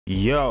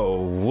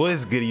Yo,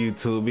 what's good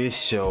YouTube?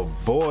 It's your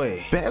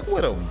boy back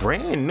with a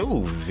brand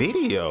new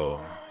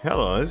video.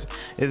 Hello,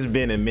 it's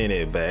been a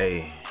minute, but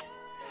hey,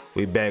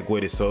 we back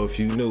with it. So if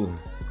you new,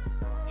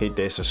 hit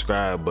that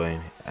subscribe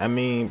button. I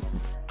mean,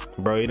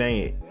 bro, it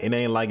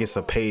ain't like it's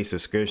a paid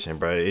subscription,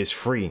 bro. It's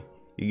free.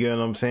 You get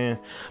what I'm saying?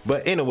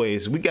 But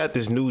anyways, we got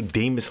this new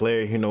Demon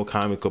Slayer In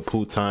Hinokami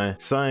Keppuutan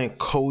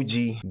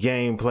Sakonji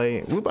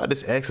gameplay. We about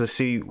to actually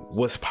see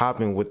what's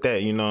popping with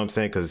that, you know what I'm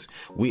saying? Because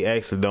we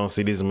actually don't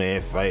see this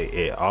man fight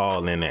at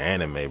all in the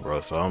anime,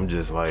 bro. So I'm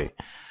just like,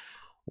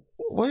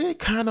 what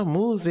kind of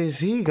moves is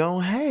he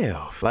gonna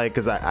have? Like,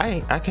 cause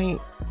I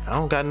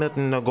don't got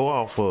nothing to go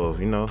off of,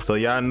 you know? So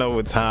y'all know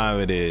what time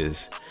it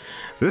is.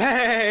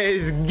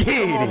 Let's get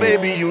it.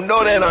 Baby, you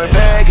know that I'm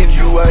bagging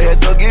you. I had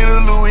to get a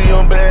Louis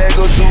on bag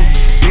or two.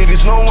 It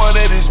is no one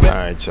that is back.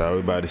 Alright, y'all,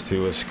 we about to see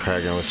what's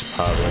cracking, what's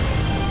popping.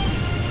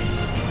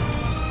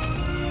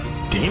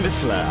 Demon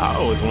Slayer. I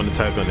always want to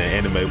type on the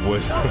anime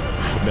voice.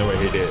 Never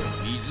hear that.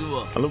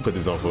 I'm gonna put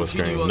this on full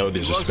screen. No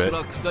disrespect.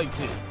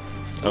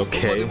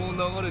 Okay.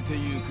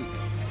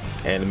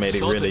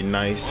 Animated really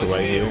nice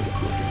right here.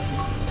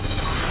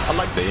 I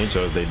like the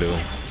intros they do.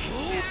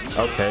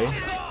 Okay.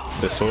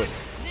 The sword.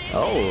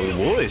 Oh,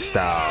 wood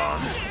style.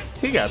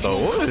 He got the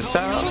wood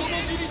style.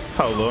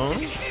 Hold on.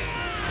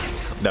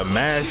 The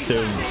master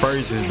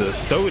versus the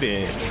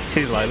student.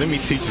 He's like, let me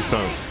teach you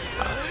something.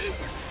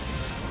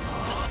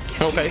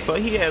 Okay, so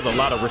he has a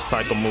lot of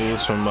recycle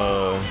moves from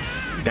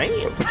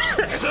damn.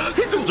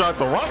 He just dropped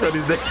the rock on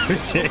his day.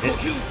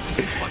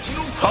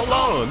 Hold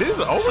on, this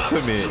is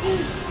ultimate.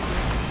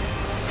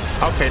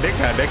 Okay,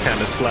 that kind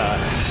of slide.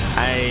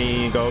 I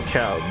ain't gonna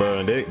count,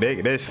 bro.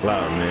 That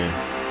slide, man.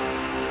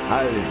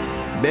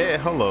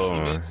 Hold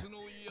on.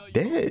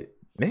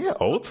 That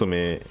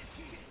ultimate.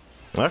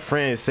 My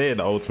friend said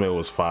the ultimate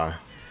was fire.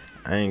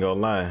 I ain't gonna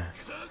lie.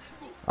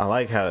 I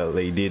like how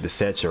they did the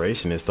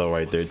saturation and stuff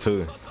right there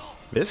too.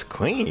 It's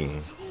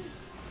clean.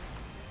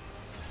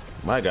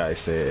 My guy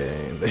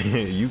said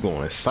you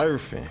going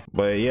surfing.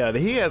 But yeah,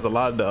 he has a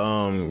lot of the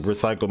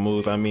recycle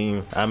moves. I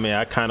mean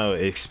I kind of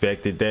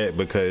expected that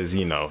because,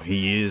 you know,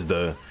 he is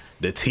the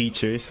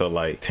teacher. So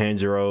like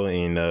Tanjiro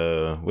and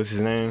what's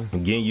his name,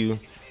 Ginyu,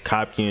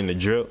 copying the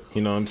drip,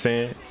 you know what I'm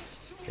saying?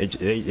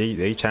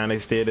 They trying to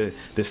stay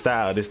the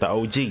style. This the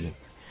OG.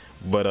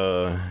 But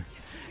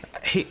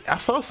I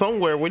saw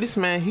somewhere where this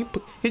man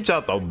he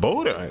dropped a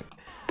boulder.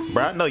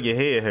 Bro, I know your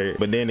head hurt,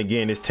 but then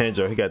again, it's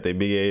Tanjiro. He got that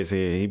big ass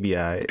head. He be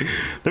alright.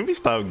 Let me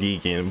stop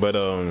geeking. But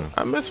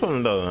I mess with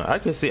him though. I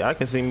can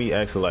see me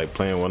actually like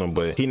playing with him,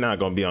 but he not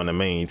gonna be on the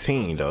main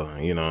team though.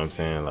 You know what I'm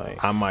saying?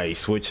 Like I might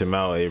switch him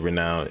out every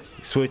now,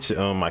 switch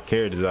my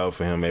characters out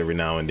for him every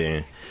now and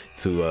then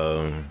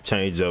to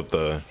change up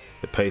the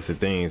pace of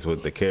things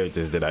with the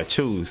characters that I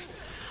choose.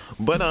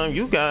 But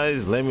you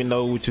guys, let me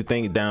know what you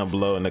think down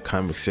below in the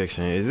comment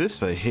section. Is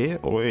this a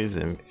hit or is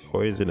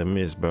it a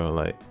miss, bro?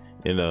 Like,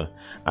 you know,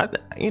 I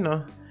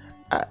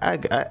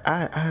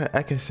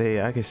can say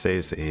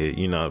it's a hit.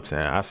 You know what I'm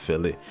saying? I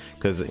feel it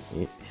because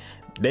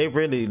they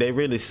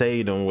really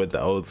saved him with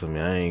the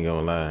ultimate. I ain't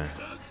gonna lie.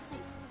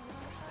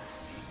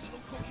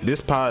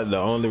 This probably the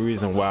only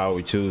reason why I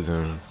would choose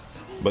him,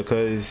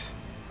 because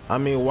I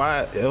mean,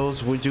 why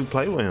else would you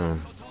play with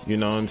him? You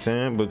know what I'm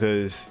saying?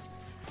 Because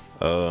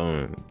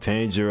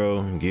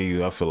Tanjiro,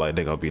 Ginyu, I feel like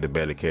they're gonna be the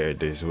better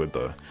characters with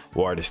the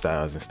water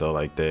styles and stuff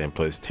like that. And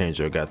plus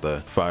Tanjiro got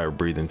the fire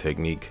breathing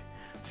technique.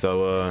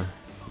 So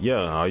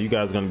yeah, are you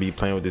guys gonna be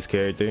playing with this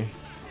character?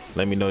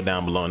 Let me know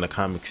down below in the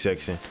comment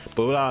section.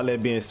 But with all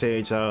that being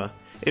said, y'all,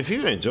 if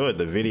you enjoyed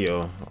the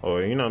video,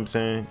 or you know what I'm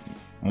saying,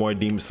 more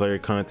Demon Slayer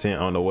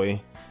content on the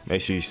way, make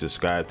sure you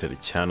subscribe to the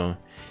channel,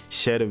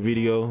 share the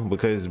video,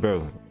 because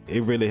bro,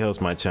 it really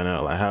helps my channel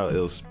out. Like, how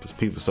else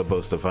people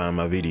supposed to find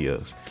my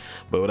videos?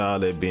 But with all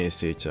that being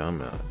said, y'all,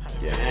 I'm out.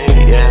 Yeah.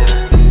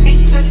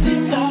 It's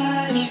touching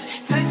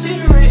bodies, touching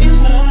right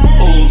is nice.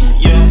 Oh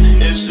yeah,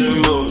 it's a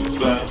move,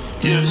 but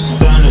just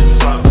done the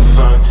top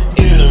fun.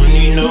 You don't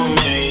need no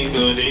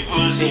makeup, they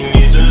pussy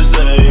needs a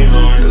slave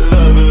on.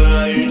 Love it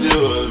how you do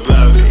it,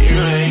 baby. You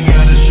ain't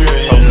got a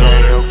straight.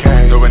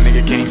 Okay. Though a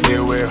nigga can't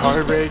deal with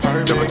heartbreak.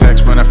 Double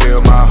text when I feel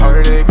my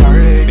heartache.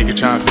 Nigga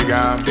tryna figure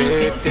I'm dead.